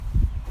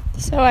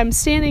So I'm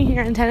standing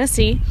here in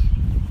Tennessee,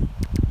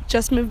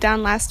 just moved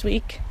down last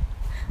week,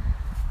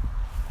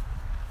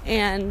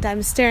 and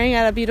I'm staring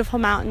at a beautiful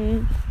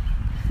mountain.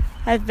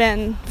 I've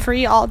been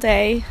free all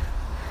day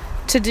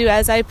to do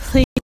as I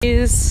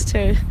please,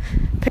 to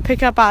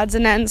pick up odds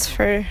and ends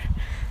for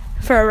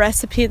a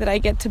recipe that I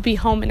get to be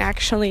home and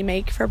actually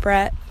make for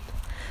Brett,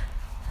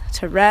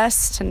 to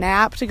rest, to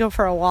nap, to go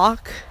for a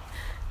walk,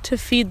 to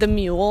feed the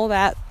mule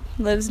that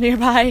lives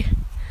nearby,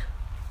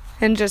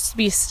 and just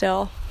be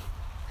still,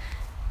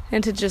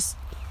 and to just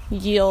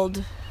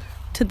yield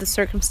to the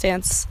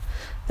circumstance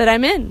that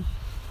I'm in.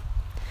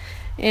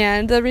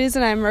 And the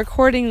reason I'm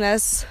recording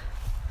this,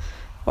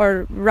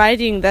 or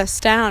writing this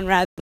down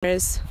rather,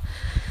 is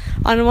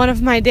on one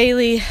of my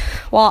daily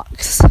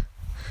walks,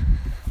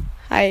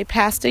 I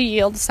passed a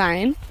yield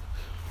sign,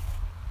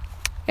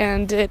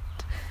 and it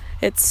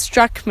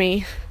struck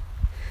me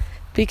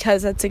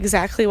because that's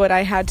exactly what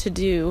I had to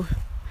do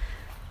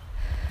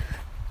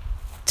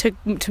to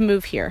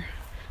move here,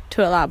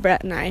 to allow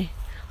Brett and I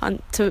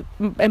to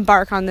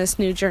embark on this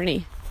new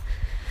journey.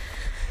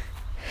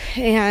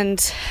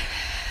 And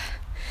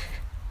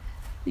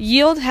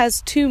yield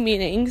has two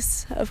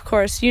meanings. Of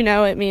course,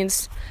 it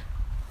means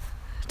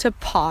to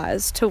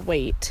pause, to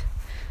wait,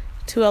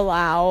 to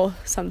allow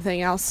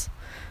something else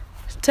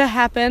to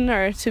happen,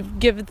 or to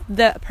give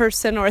that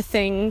person or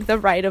thing the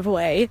right of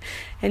way,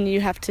 and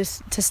you have to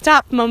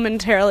stop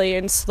momentarily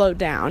and slow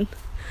down.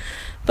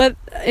 But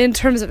in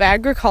terms of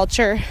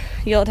agriculture,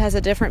 yield has a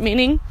different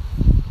meaning.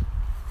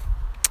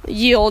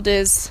 Yield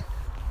is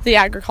the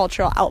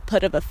agricultural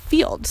output of a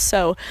field,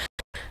 so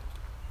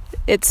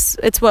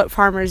it's what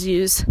farmers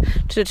use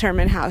to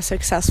determine how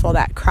successful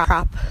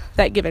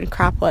that given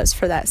crop was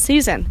for that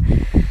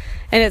season.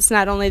 And it's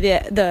not only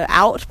the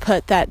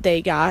output that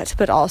they got,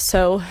 but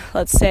also,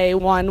 let's say,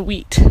 one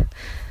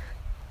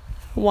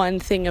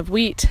thing of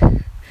wheat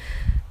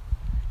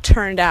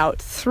turned out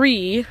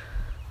 3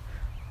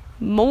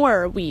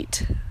 more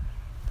wheat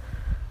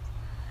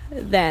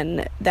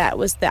than that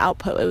was the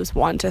output. It was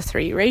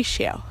 1-to-3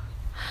 ratio.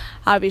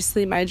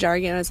 Obviously, my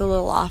jargon is a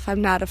little off.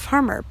 I'm not a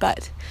farmer,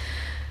 but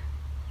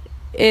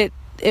it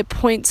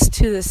points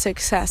to the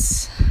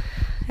success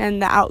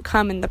and the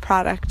outcome and the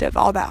product of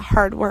all that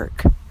hard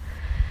work.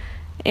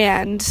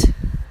 And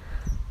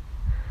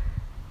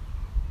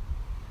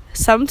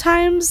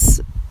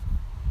sometimes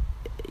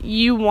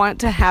you want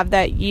to have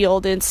that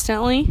yield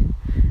instantly.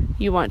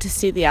 You want to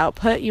see the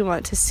output. You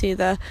want to see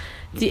the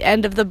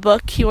end of the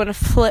book. You want to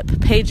flip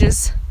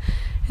pages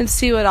and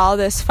see what all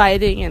this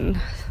fighting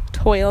and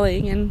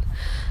toiling and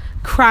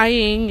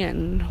crying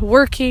and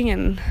working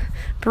and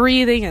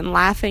breathing and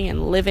laughing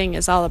and living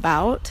is all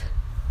about.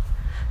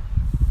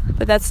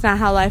 But that's not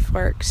how life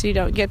works. You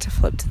don't get to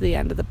flip to the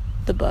end of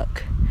the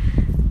book.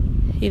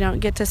 You don't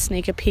get to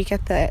sneak a peek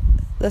at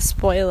the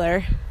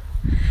spoiler.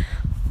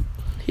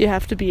 You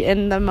have to be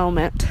in the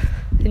moment,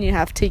 and you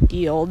have to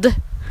yield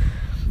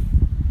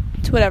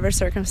to whatever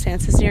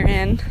circumstances you're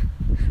in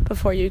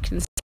before you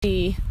can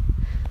see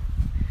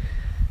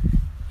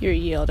your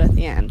yield at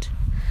the end,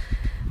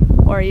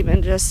 or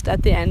even just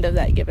at the end of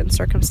that given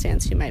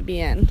circumstance you might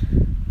be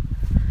in.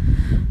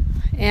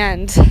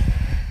 And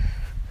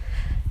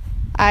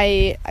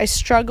I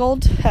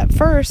struggled at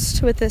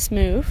first with this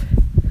move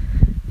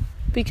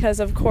because,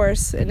 of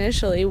course,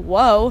 initially,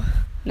 whoa,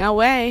 no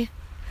way.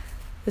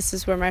 This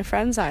is where my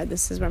friends are.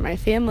 This is where my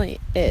family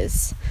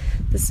is.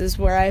 This is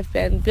where I've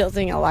been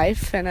building a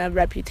life and a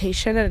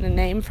reputation and a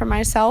name for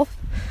myself.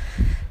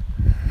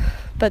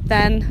 But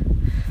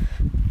then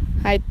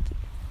I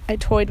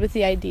toyed with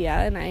the idea,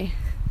 and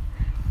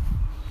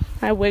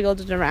I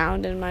wiggled it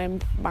around in my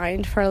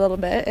mind for a little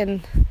bit,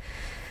 and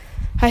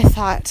I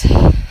thought,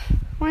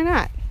 why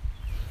not?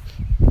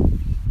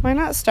 Why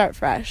not start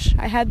fresh?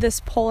 I had this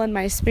pull in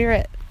my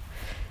spirit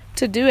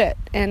to do it,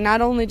 and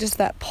not only just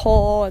that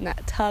pull and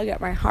that tug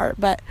at my heart,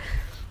 but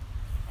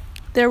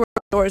there were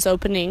doors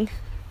opening,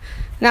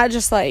 not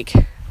just like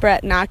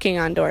Brett knocking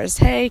on doors,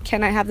 hey,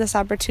 can I have this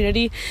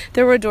opportunity?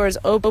 There were doors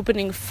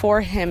opening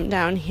for him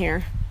down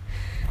here,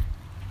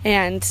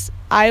 and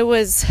I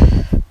was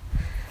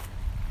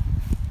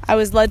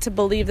led to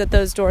believe that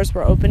those doors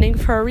were opening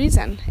for a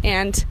reason.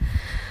 And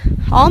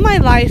all my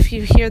life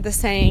you hear the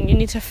saying, you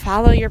need to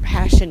follow your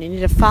passion, you need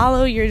to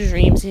follow your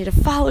dreams, you need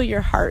to follow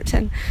your heart.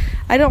 And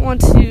I don't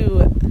want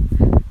to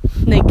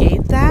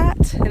negate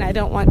that, and I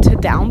don't want to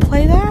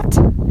downplay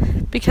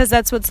that, because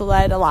that's what's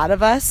led a lot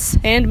of us,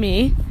 and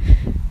me,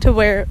 to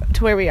where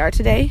we are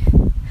today.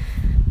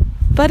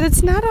 But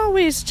it's not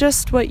always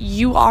just what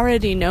you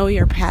already know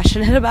you're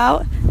passionate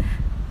about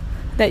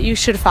that you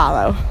should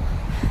follow.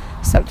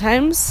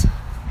 Sometimes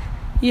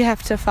you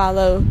have to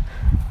follow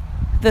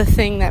the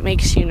thing that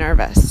makes you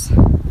nervous.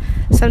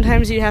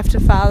 Sometimes you have to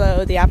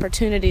follow the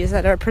opportunities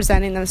that are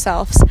presenting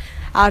themselves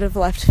out of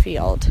left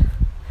field,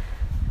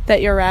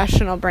 that your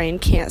rational brain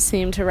can't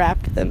seem to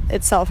wrap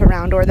itself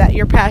around, or that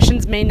your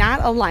passions may not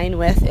align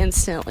with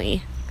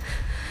instantly.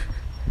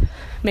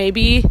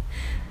 Maybe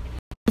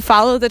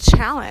follow the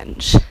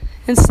challenge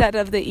instead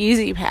of the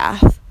easy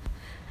path.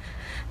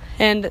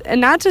 And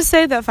not to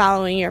say that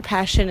following your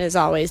passion is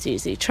always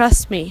easy.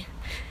 Trust me.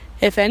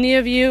 If any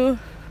of you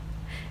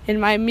in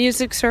my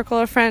music circle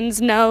of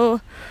friends know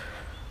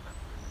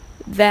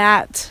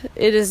that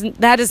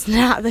that is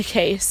not the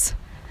case.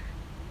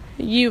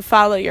 You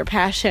follow your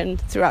passion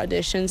through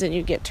auditions and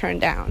you get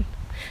turned down.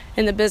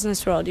 In the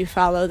business world, you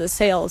follow the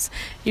sales.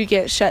 You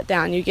get shut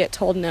down. You get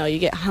told no. You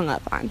get hung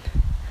up on.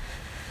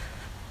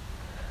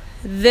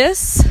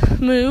 This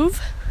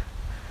move,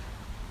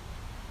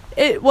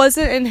 it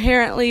wasn't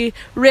inherently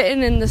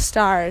written in the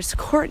stars.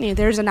 Courtney,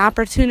 there's an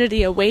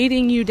opportunity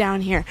awaiting you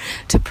down here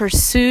to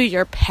pursue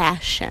your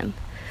passion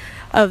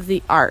of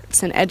the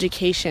arts and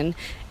education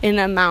in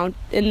the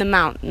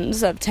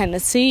mountains of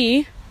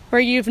Tennessee,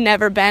 where you've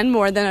never been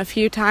more than a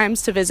few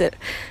times to visit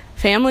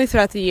family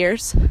throughout the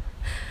years.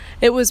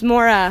 It was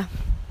more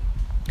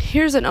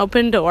here's an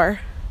open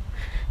door,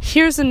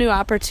 here's a new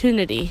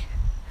opportunity,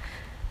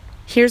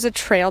 here's a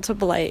trail to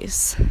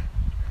blaze.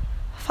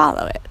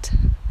 Follow it.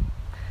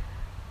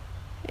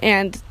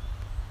 And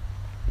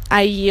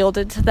I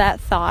yielded to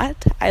that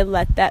thought. I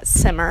let that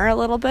simmer a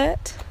little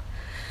bit.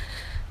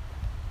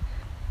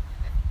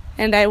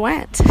 And I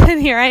went.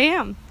 And here I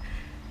am,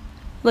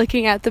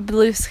 looking at the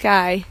blue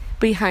sky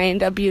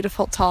behind a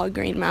beautiful tall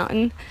green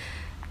mountain,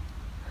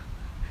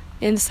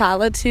 in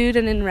solitude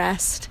and in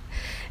rest.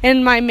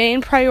 And my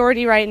main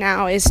priority right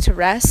now is to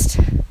rest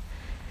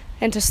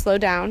and to slow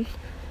down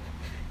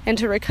and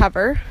to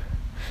recover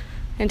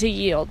and to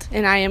yield.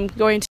 And I am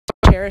going to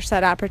cherish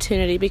that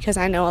opportunity because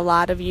I know a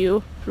lot of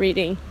you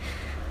reading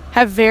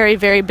have very,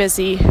 very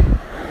busy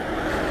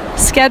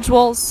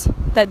schedules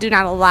that do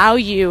not allow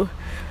you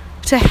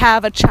to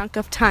have a chunk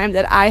of time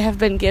that I have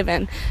been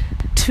given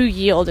to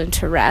yield and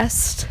to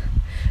rest.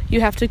 You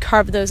have to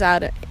carve those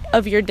out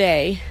of your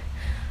day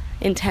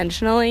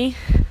intentionally.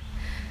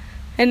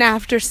 And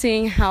after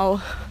seeing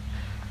how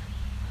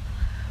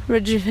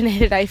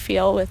rejuvenated I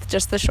feel with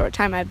just the short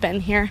time I've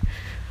been here,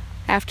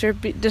 after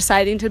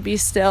deciding to be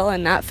still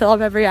and not fill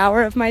up every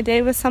hour of my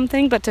day with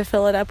something, but to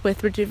fill it up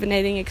with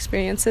rejuvenating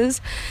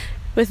experiences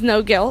with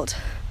no guilt,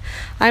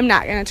 I'm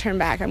not going to turn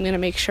back. I'm going to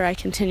make sure I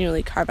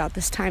continually carve out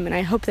this time. And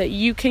I hope that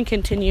you can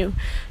continue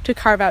to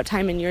carve out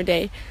time in your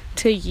day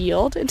to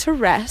yield and to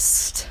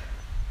rest.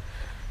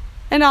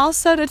 And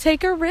also to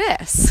take a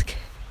risk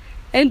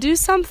and do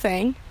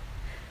something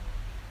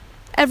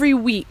every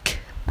week.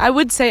 I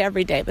would say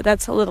every day, but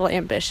that's a little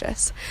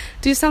ambitious.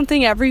 Do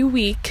something every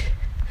week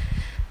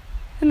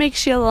that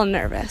makes you a little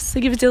nervous.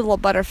 It gives you a little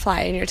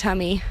butterfly in your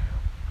tummy.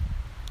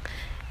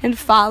 And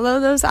follow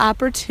those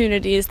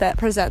opportunities that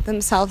present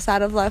themselves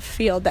out of left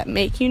field that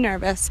make you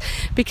nervous,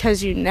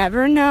 because you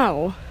never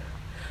know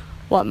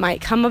what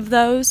might come of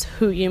those,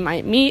 who you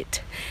might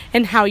meet,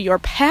 and how your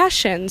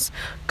passions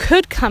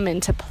could come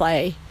into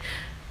play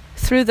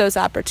through those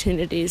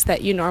opportunities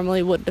that you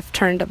normally would have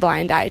turned a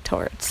blind eye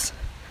towards.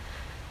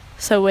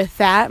 So with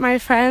that, my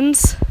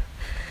friends,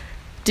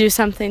 do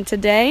something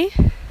today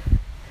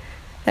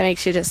that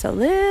makes you just a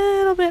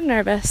little bit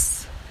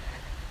nervous.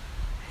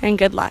 And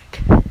good luck.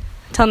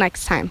 Till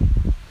next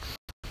time.